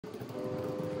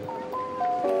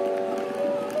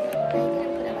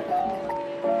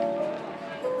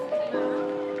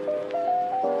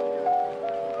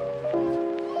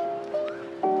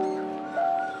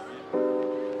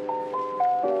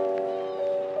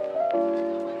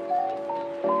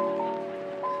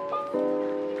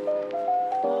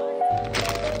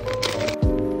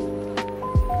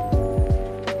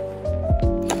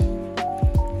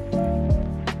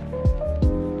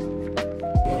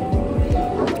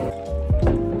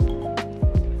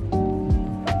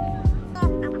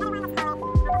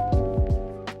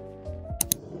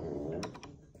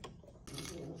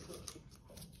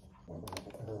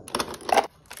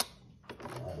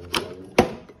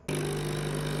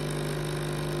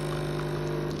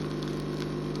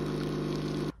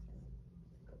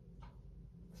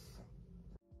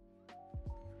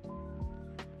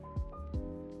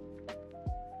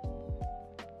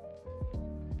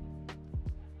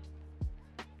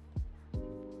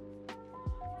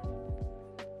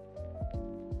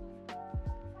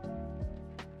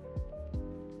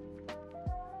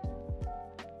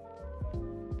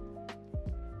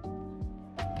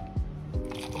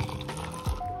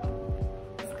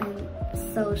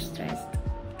so stressed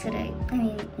today. I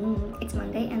mean, it's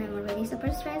Monday and I'm already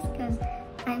super stressed because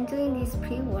I'm doing this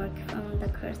pre-work from the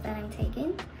course that I'm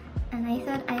taking, and I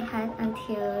thought I had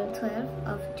until 12th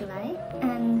of July,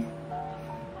 and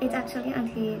it's actually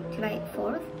until July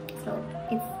 4th, so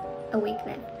it's a week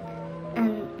left.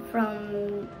 And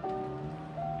from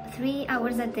 3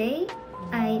 hours a day,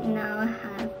 I now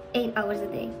have 8 hours a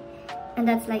day, and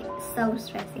that's like so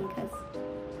stressing because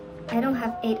I don't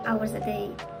have 8 hours a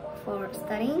day for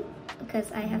studying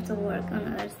because I have to work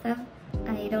on other stuff.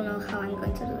 I don't know how I'm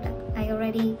going to do that. I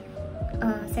already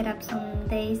set up some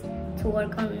days to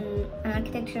work on an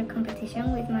architecture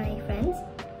competition with my friends,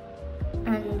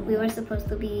 and we were supposed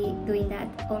to be doing that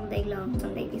all day long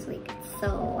Sunday this week.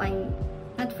 So I'm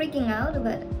not freaking out,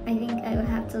 but I think I will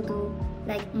have to do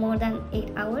like more than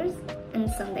 8 hours on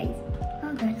some days.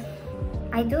 Oh god.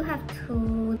 I do have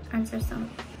to answer some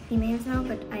emails now,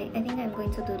 but I think I'm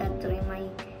going to do that during my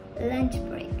lunch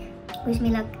break. Wish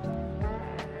me luck.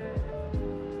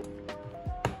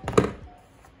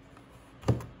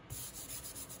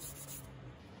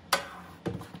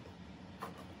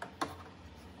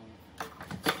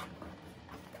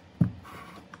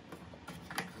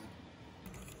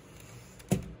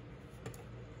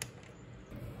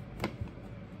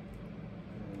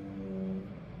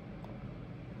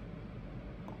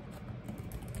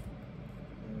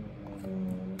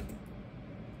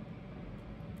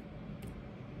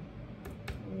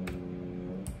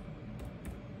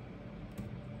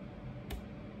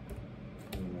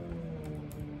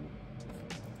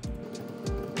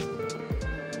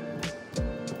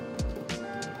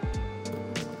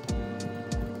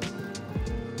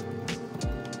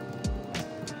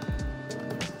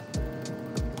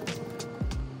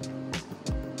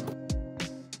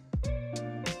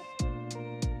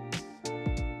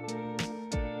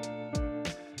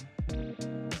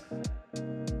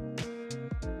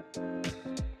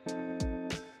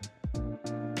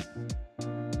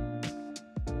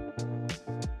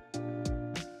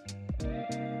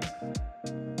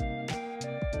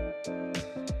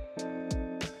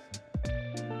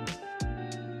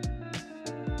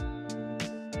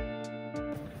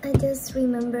 I just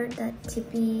remembered that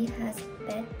Chipi has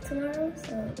bed tomorrow,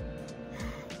 so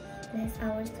less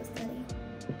hours to study.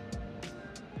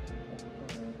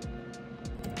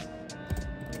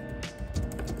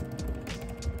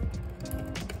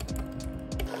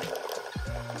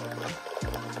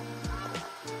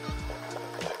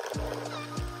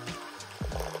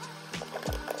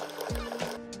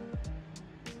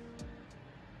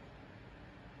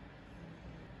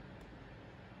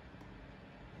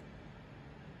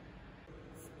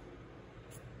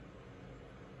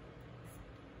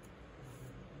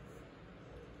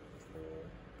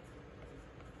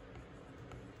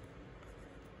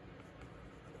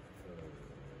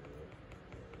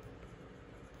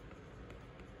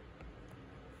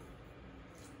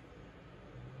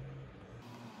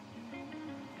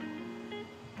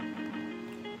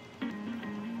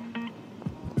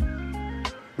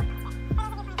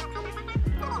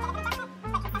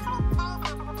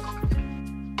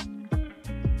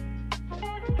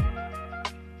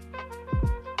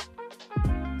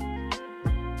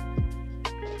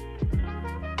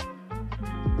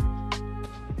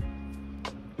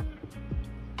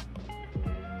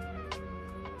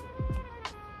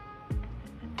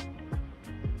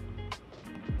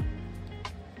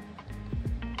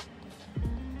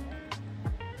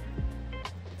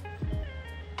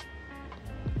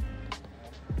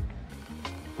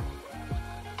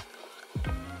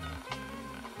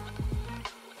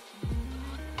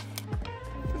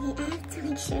 Okay, I have to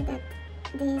make sure that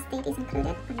this date is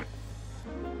included or not.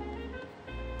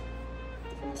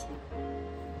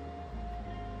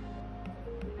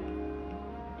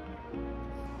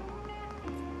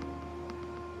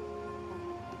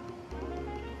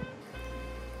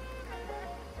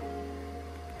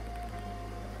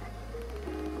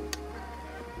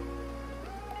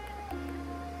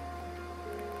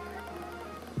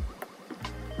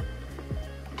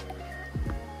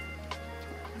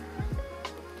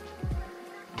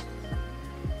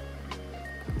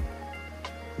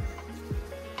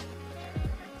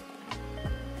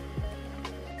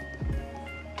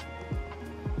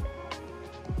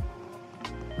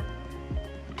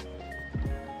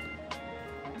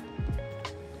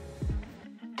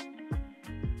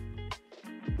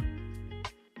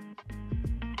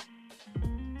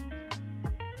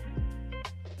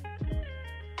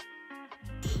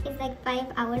 It's like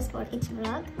 5 hours for each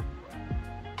vlog.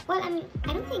 Well,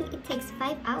 I don't think it takes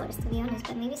 5 hours to be honest,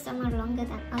 but maybe some are longer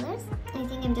than others. I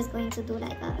think I'm just going to do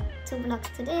like 2 blocks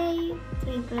today,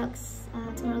 3 blocks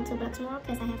tomorrow, 2 blocks more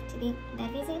because I have to be that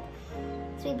visit.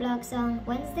 3 blocks on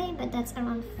Wednesday, but that's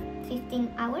around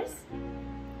 15 hours.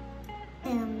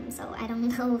 So I don't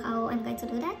know how I'm going to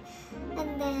do that.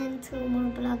 And then 2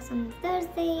 more blocks on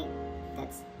Thursday.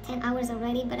 That's 10 hours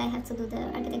already, but I have to do the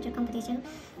architecture competition.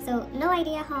 So no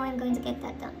idea how I'm going to get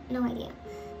that done. No idea.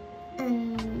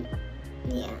 And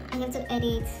yeah, I have to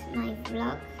edit my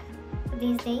vlog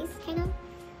these days, kind of.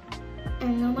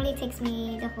 And normally it takes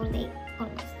me the whole day,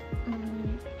 almost.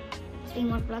 3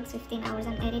 more vlogs, 15 hours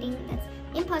on editing. That's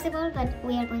impossible, but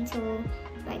we are going to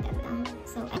write that down.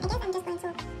 So I guess I'm just going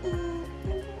to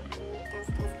yeah,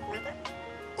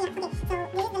 okay, so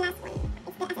this is the last one.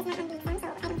 It's the assessment on the exam, so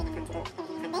I don't think I'm going to do everything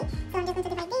in one day. So I'm just going to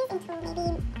divide this into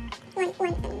maybe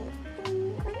one.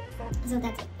 So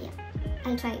that's it, yeah.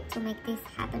 I'll try to make this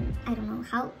happen. I don't know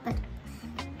how, but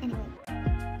anyway.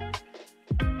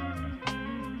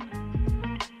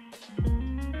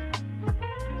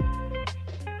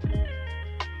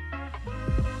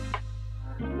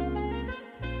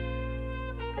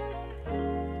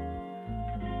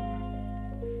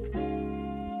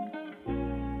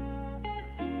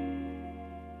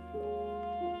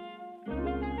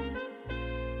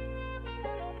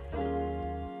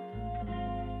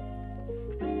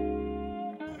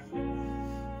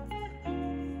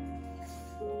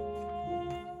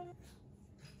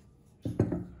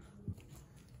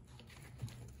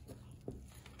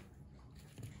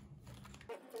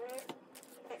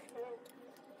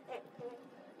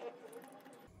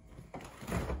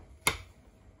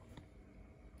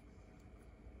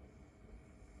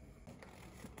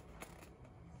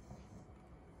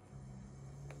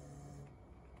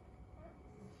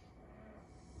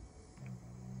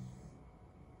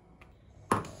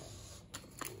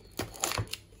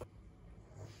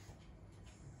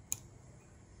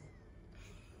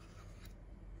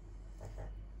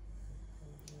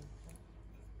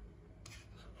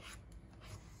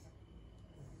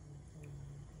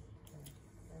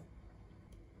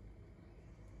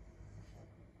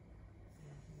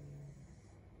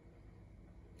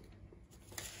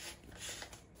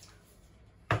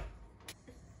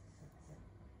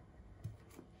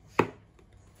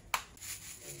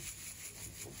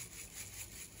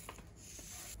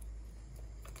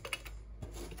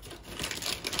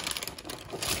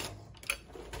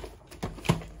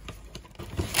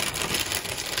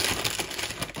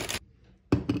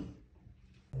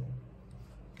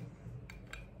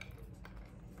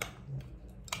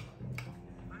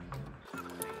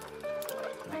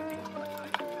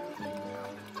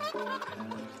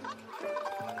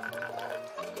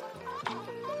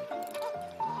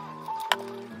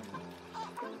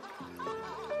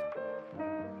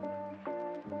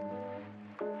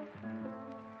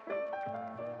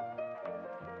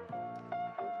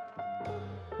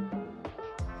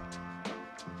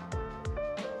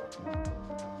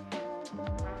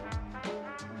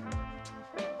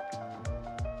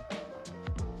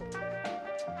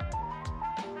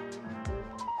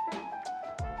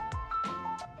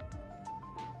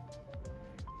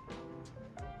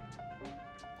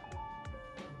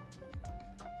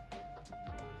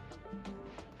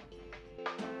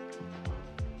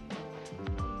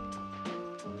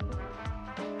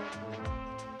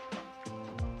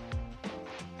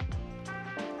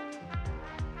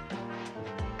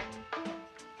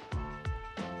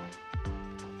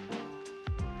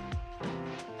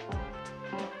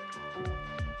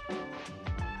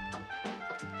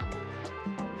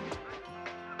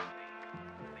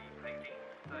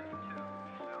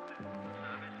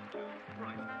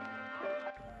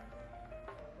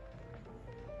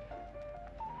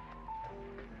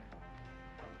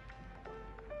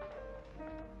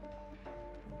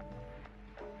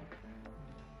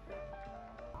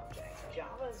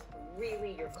 Java's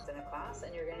really your in a class,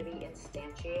 and you're going to be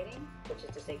instantiating, which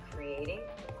is to say creating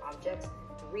objects.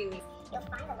 Really, you'll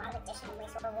find a lot of additional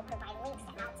resources. We'll provide links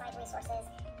to outside resources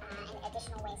and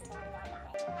additional ways to learn more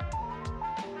about it.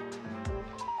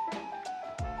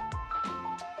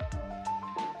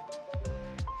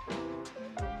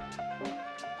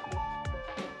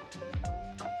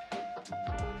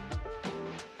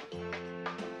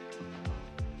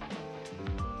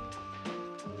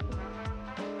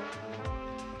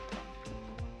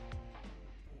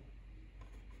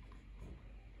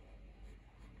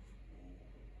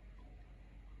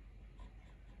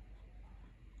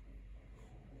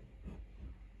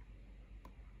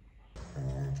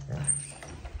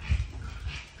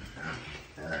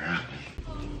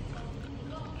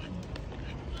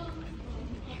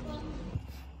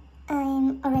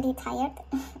 already tired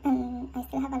and I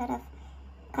still have a lot of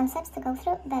concepts to go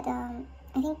through, but I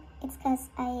think it's because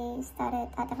I started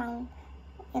at around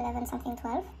 11 something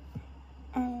 12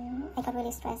 and I got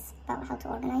really stressed about how to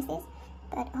organize this,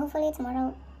 but hopefully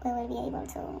tomorrow we will be able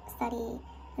to study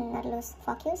and not lose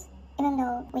focus, even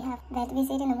though we have vet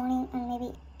visit in the morning and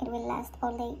maybe it will last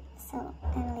all day, so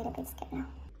I'm a little bit scared now.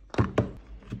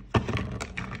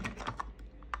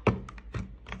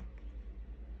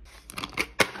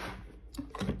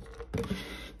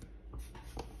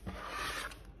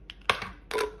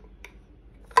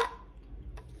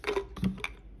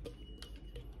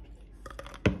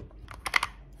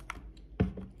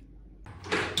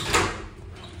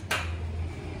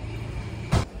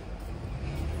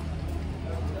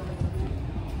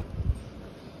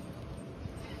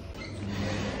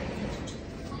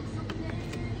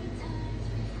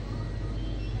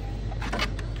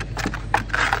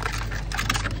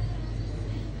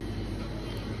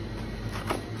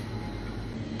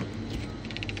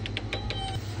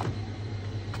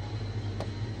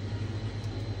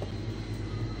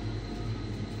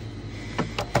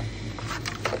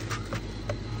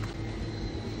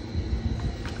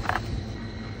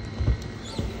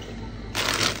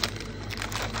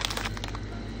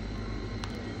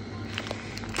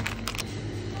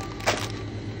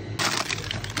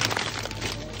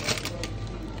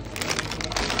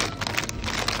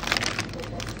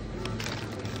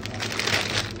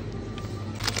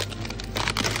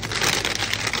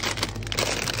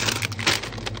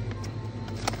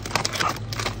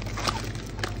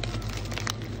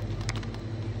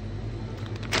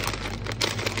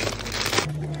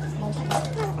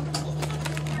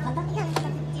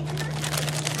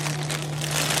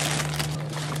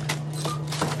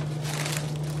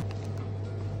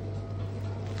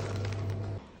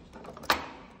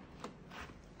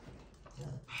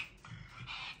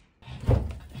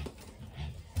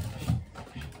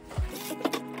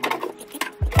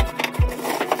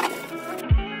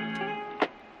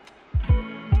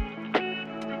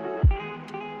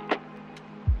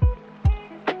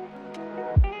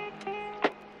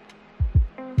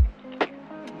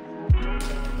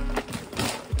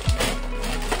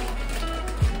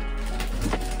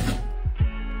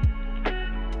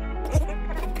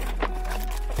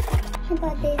 I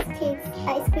bought this kids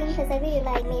ice cream because I really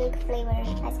like milk flavored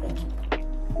ice cream.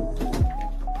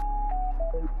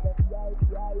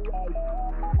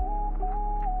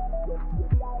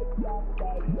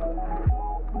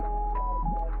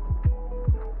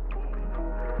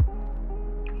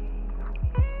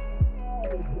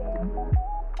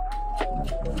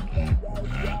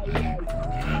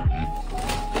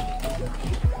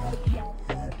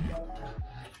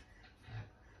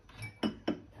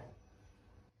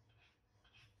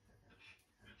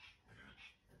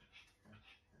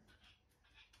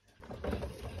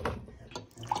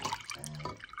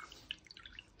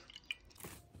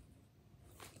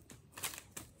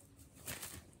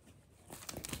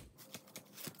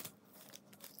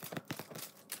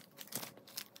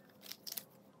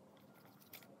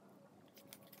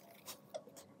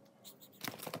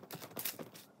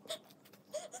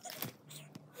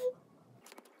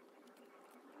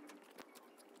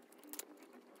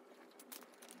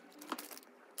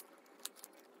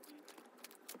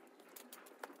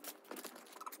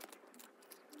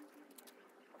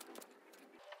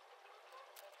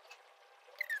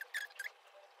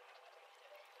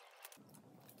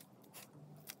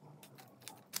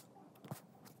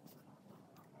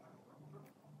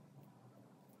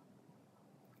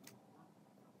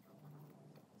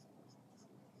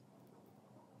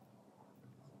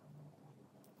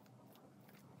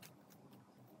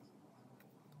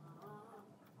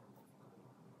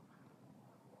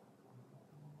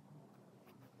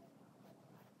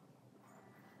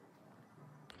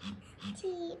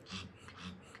 Tea.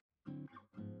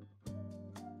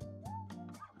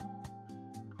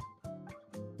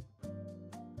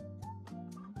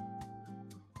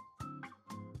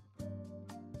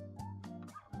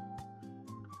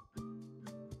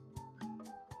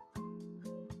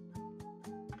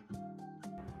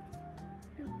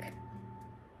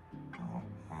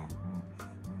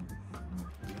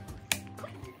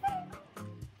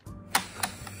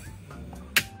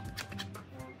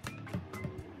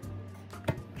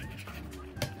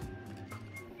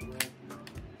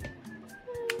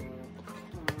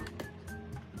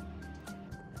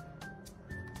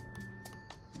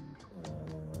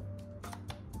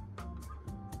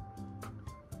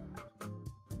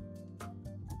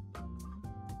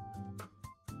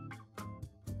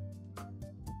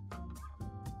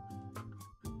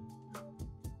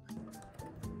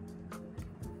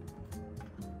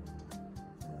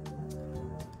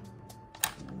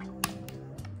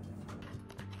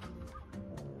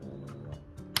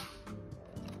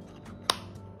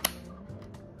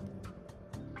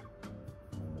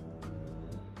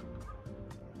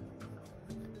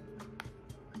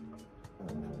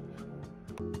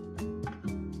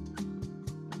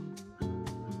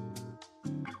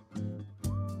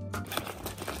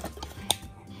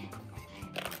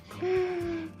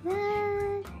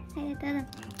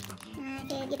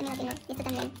 yo también lo tengo. Y esto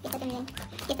también, y esto también,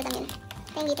 y esto también.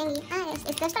 Tengi. Ah,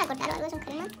 ¿esto es para cortar o algo? ¿Es un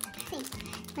crema? Sí.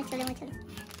 Muy chulo, muy chulo.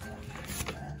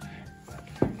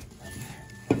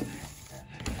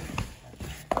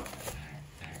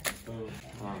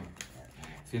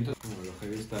 Siento como lo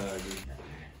heavy está aquí.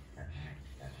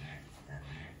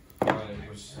 Vale,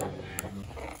 pues...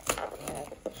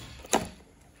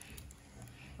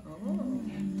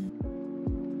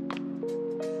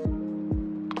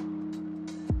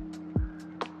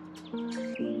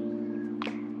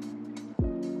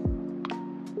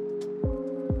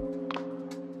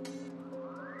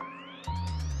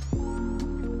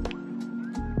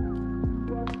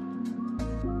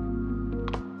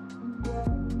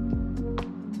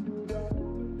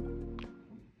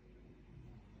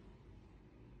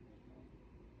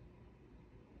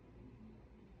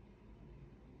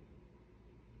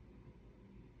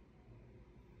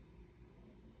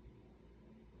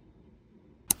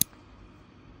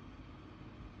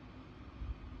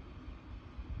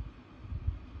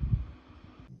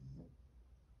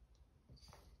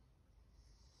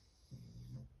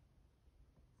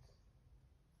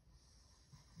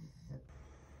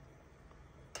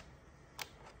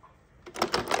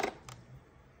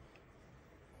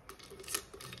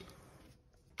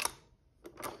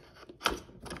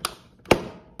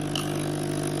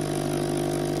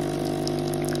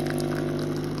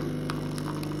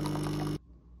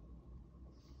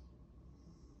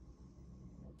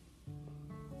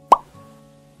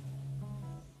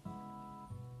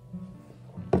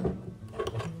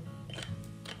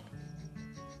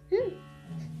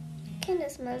 Kind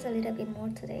of smells a little bit more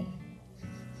today,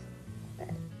 but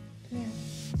yeah,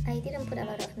 I didn't put a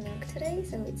lot of milk today,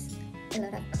 so it's a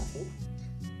lot of coffee.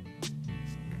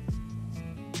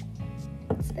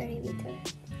 It's very bitter.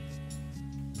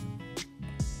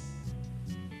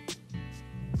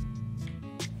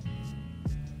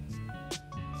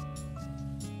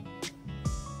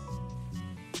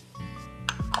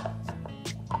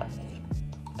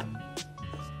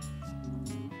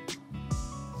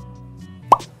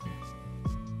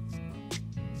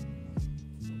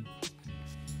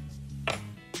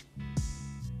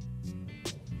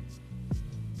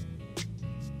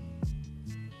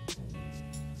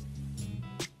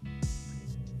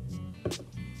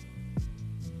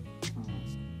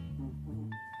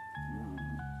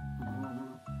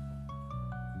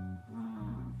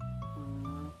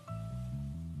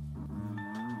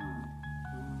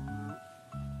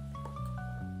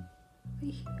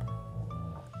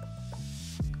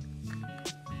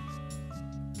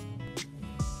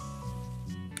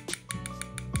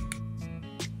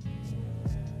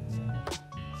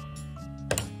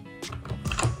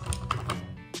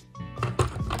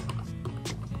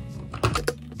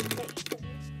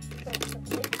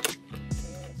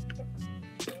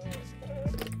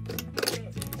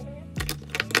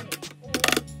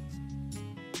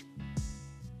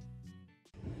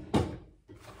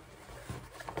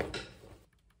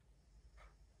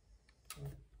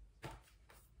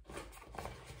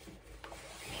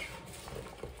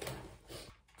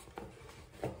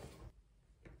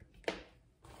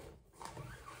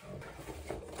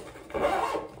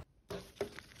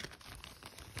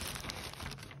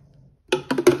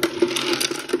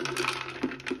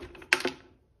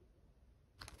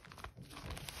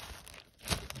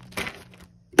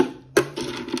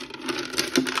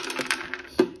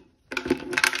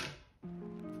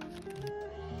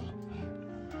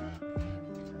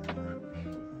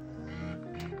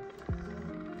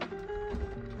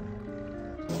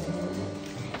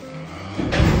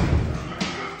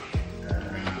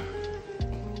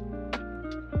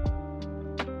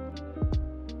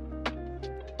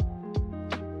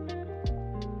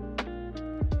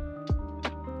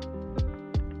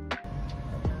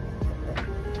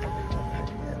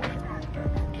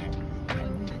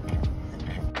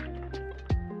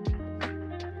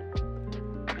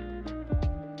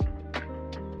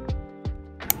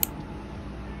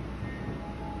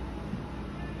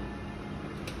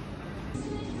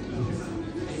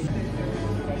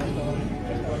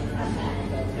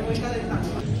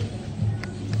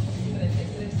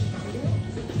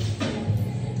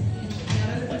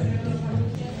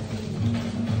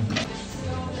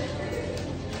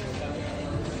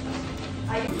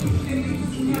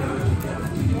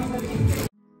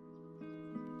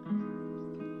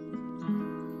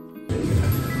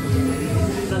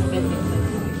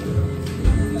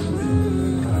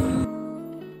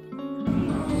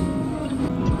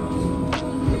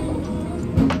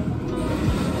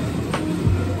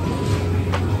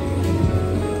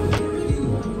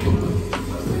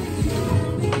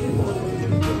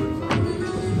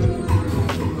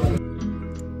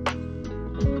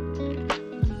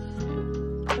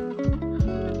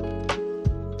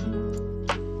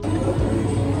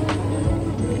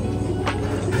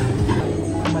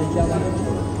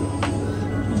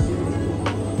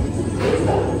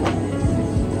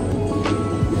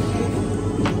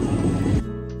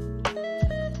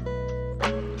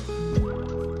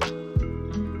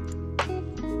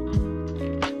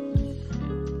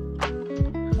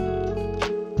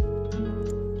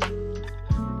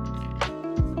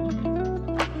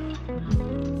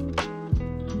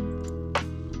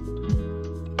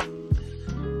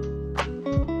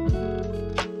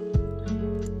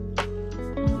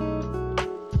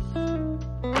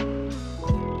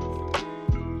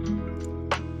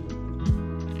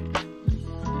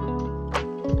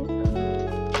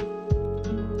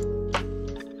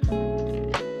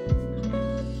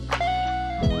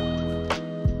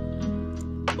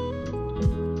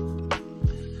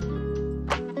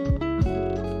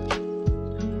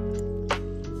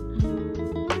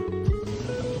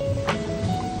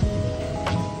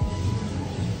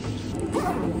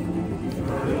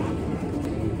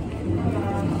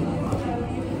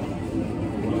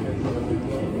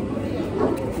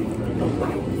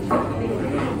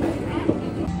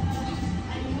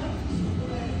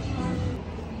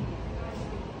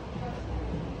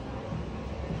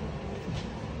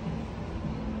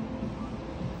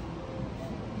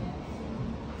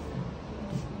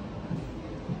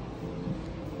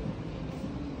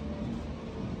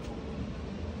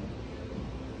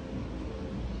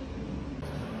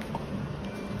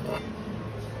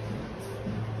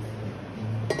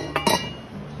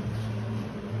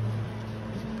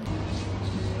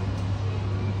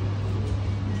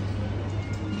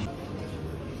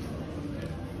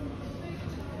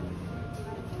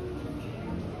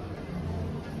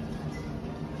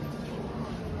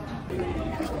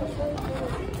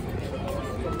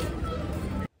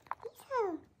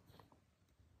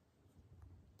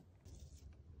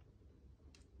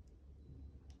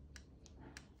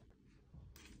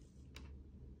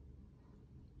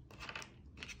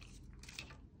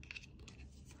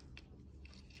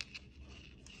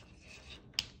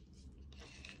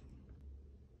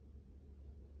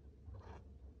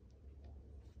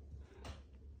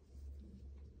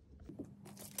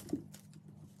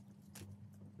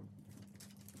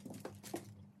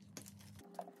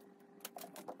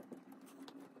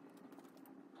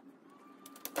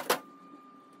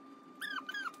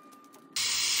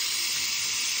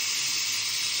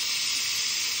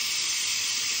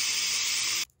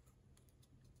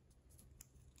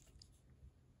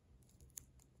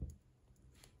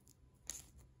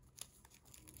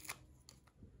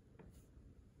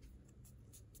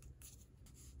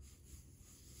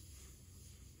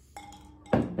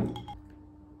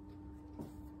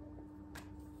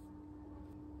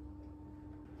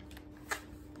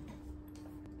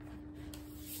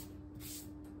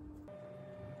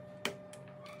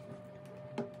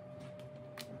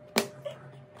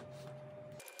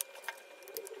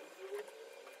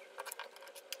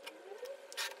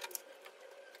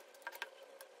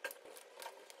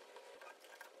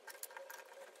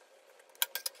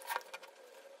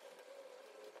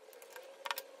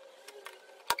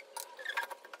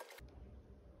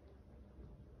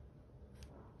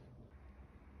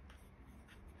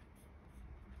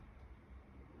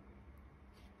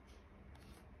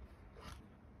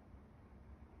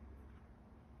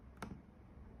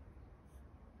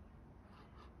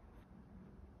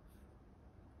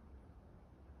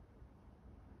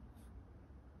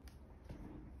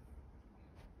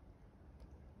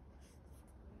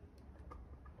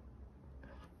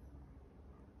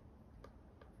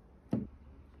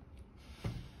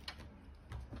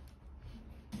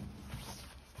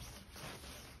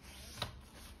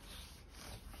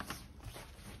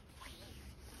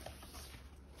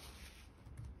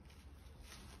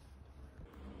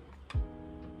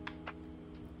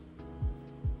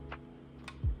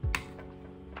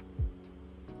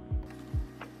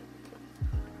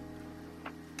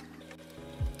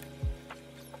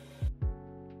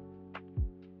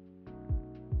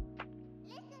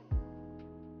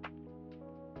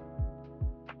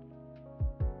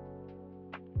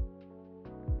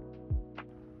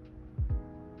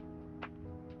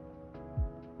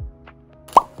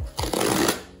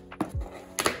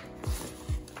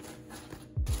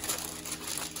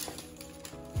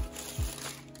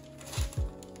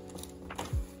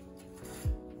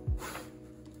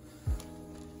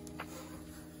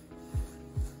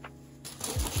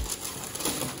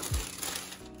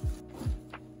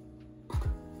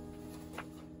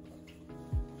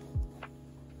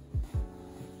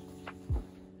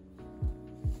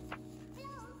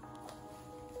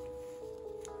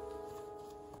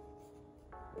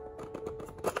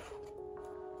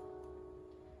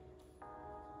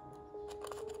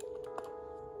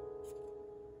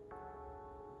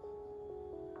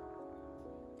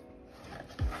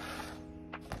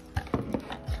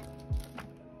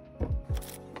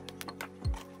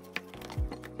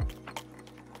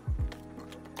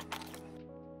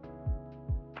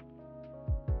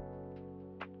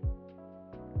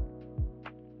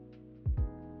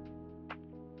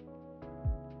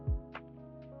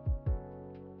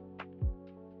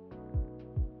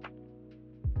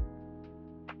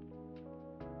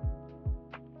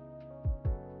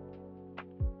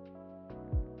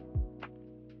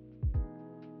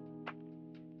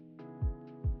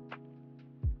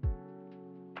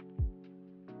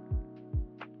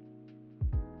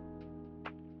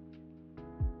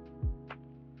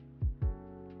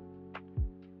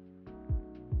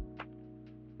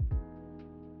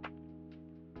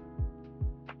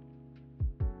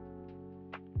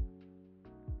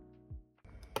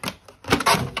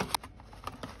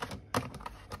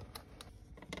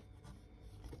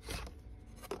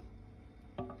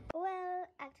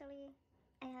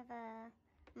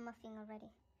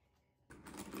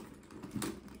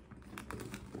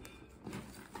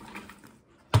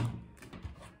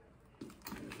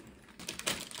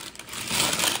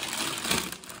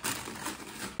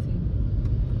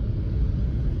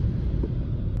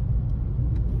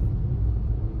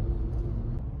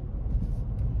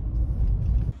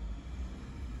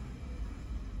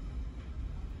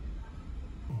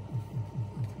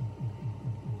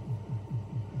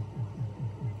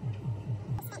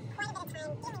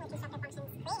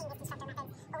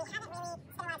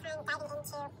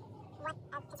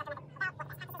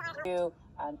 Do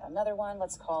another one,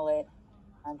 let's call it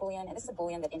Boolean, and this is a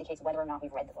Boolean that indicates whether or not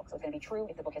we've read the book. So it's going to be true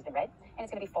if the book has been read, and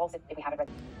it's going to be false if we haven't read.